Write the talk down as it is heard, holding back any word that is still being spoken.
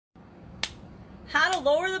How to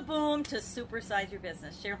lower the boom to supersize your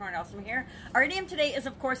business. Sharon Horn-Elstrom here. Our idiom today is,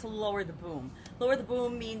 of course, lower the boom. Lower the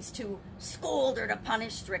boom means to scold or to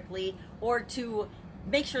punish strictly or to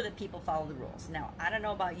make sure that people follow the rules. Now, I don't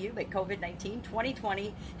know about you, but COVID-19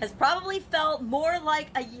 2020 has probably felt more like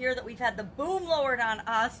a year that we've had the boom lowered on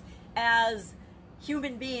us as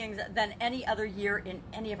human beings than any other year in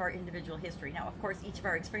any of our individual history. Now, of course, each of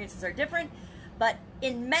our experiences are different, but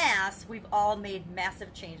in mass, we've all made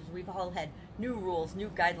massive changes. We've all had new rules, new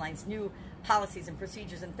guidelines, new policies and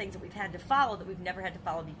procedures and things that we've had to follow that we've never had to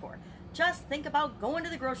follow before. Just think about going to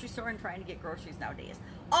the grocery store and trying to get groceries nowadays.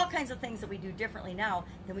 All kinds of things that we do differently now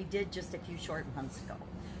than we did just a few short months ago.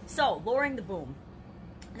 So, lowering the boom.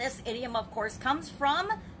 This idiom, of course, comes from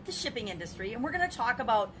the shipping industry, and we're going to talk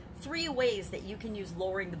about 3 ways that you can use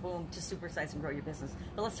lowering the boom to supersize and grow your business.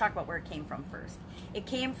 But let's talk about where it came from first. It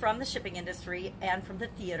came from the shipping industry and from the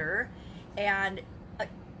theater, and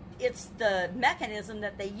it's the mechanism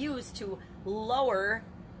that they use to lower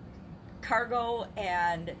cargo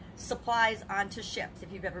and supplies onto ships.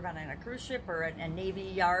 If you've ever been on a cruise ship or a Navy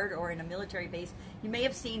yard or in a military base, you may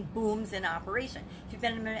have seen booms in operation. If you've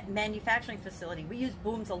been in a manufacturing facility, we use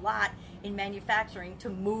booms a lot in manufacturing to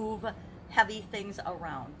move heavy things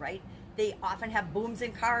around, right? They often have booms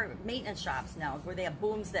in car maintenance shops now, where they have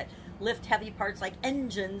booms that lift heavy parts like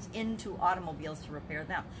engines into automobiles to repair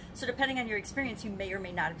them. So depending on your experience, you may or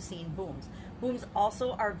may not have seen booms. Booms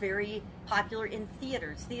also are very popular in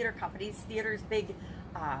theaters, theater companies, theaters, big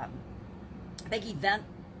event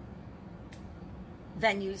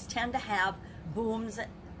venues tend to have booms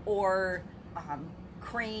or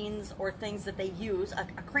cranes or things that they use. A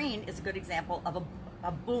crane is a good example of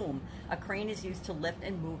a boom. A crane is used to lift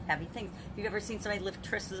and move heavy things. If you've ever seen somebody lift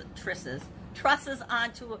trusses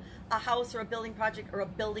onto a house or a building project or a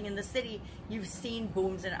building in the city, you've seen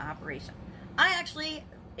booms in operation. I actually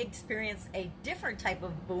experienced a different type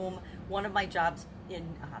of boom. One of my jobs in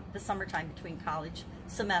the summertime between college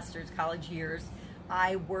semesters, college years,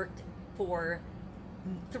 I worked for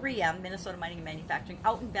 3M, Minnesota Mining and Manufacturing,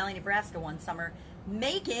 out in Valley, Nebraska one summer,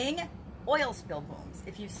 making oil spill booms.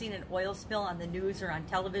 If you've seen an oil spill on the news or on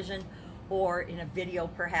television or in a video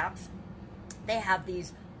perhaps, they have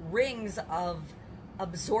these rings of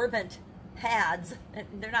absorbent pads.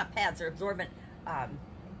 They're not pads, they're absorbent,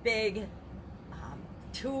 big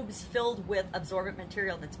tubes filled with absorbent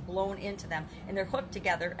material that's blown into them, and they're hooked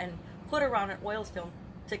together and put around an oil spill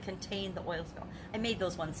to contain the oil spill. I made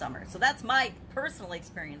those one summer. So that's my personal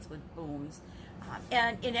experience with booms.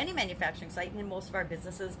 And in any manufacturing site and in most of our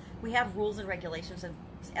businesses, we have rules and regulations, and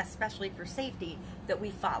especially for safety, that we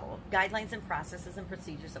follow, guidelines and processes and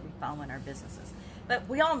procedures that we follow in our businesses. But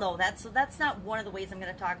we all know that, so that's not one of the ways I'm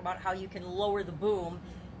going to talk about how you can lower the boom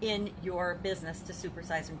in your business to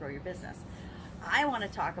supersize and grow your business. I want to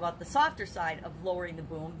talk about the softer side of lowering the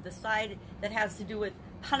boom, the side that has to do with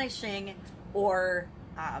punishing or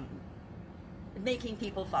making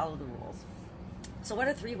people follow the rules. So what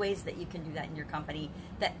are 3 ways that you can do that in your company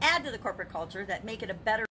that add to the corporate culture, that make it a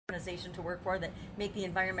better organization to work for, that make the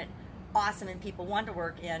environment awesome and people want to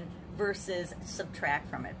work in, versus subtract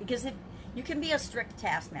from it? Because if you can be a strict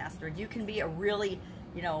taskmaster, you can be a really,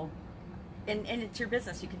 and it's your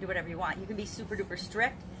business, you can do whatever you want. You can be super duper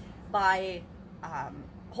strict by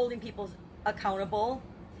holding people accountable,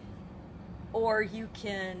 or you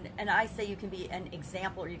can, and I say you can be an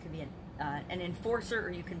example, or you can be an enforcer,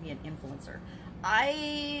 or you can be an influencer.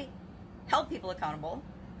 I help people accountable,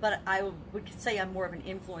 but I would say I'm more of an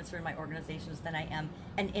influencer in my organizations than I am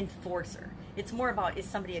an enforcer. It's more about, is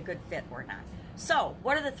somebody a good fit or not? So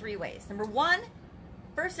what are the 3 ways? Number 1,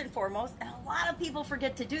 first and foremost, and a lot of people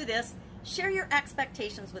forget to do this, share your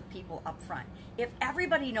expectations with people up front. If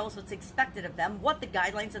everybody knows what's expected of them, what the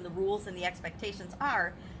guidelines and the rules and the expectations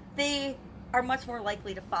are, they are much more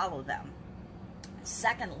likely to follow them.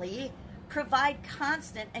 Secondly, provide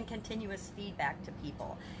constant and continuous feedback to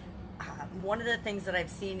people. One of the things that I've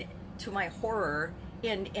seen, to my horror,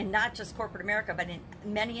 in not just corporate America, but in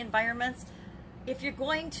many environments, if you're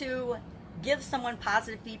going to give someone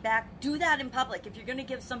positive feedback, do that in public. If you're going to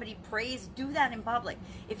give somebody praise, do that in public.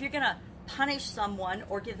 If you're going to punish someone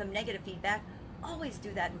or give them negative feedback, always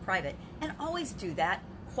do that in private, and always do that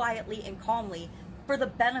quietly and calmly for the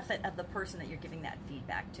benefit of the person that you're giving that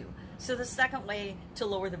feedback to. So the second way to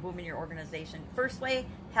lower the boom in your organization: first way,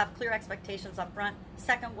 have clear expectations up front.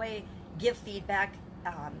 Second way, give feedback,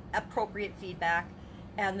 appropriate feedback,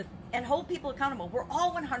 and hold people accountable. We're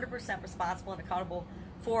all 100% responsible and accountable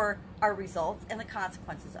for our results and the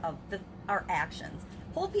consequences of our actions.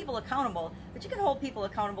 Hold people accountable, but you can hold people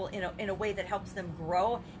accountable in a way that helps them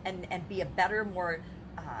grow and be a better, more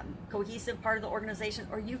cohesive part of the organization,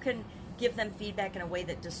 or you can give them feedback in a way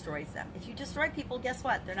that destroys them. If you destroy people, guess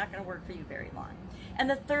what? They're not going to work for you very long. And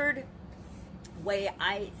the third way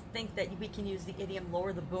I think that we can use the idiom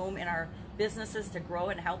lower the boom in our businesses to grow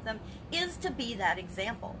and help them is to be that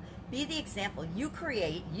example. Be the example.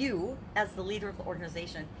 You as the leader of the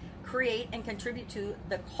organization, create and contribute to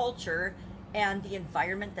the culture and the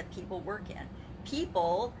environment that people work in.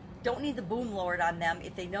 People don't need the boom lowered on them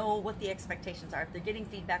if they know what the expectations are, if they're getting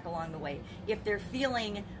feedback along the way, if they're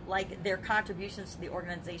feeling like their contributions to the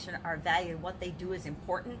organization are valued, what they do is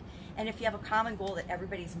important, and if you have a common goal that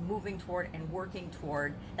everybody's moving toward and working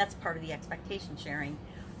toward, that's part of the expectation sharing.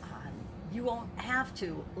 You won't have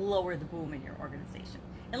to lower the boom in your organization.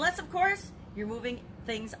 Unless, of course, you're moving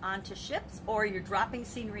things onto ships or you're dropping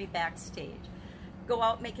scenery backstage. Go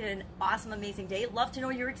out, make it an awesome, amazing day. Love to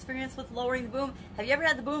know your experience with lowering the boom. Have you ever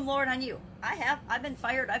had the boom lowered on you? I have. I've been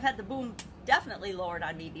fired. I've had the boom definitely lowered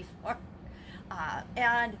on me before.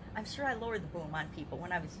 And I'm sure I lowered the boom on people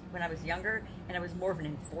when I was younger, and I was more of an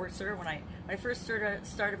enforcer. When I first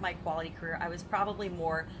started my quality career, I was probably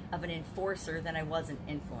more of an enforcer than I was an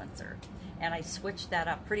influencer. And I switched that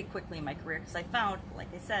up pretty quickly in my career because I found, like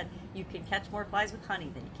I said, you can catch more flies with honey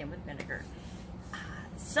than you can with vinegar.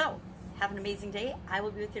 So, have an amazing day. I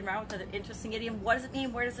will be with you tomorrow with another interesting idiom. What does it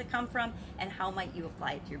mean? Where does it come from? And how might you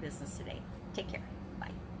apply it to your business today? Take care.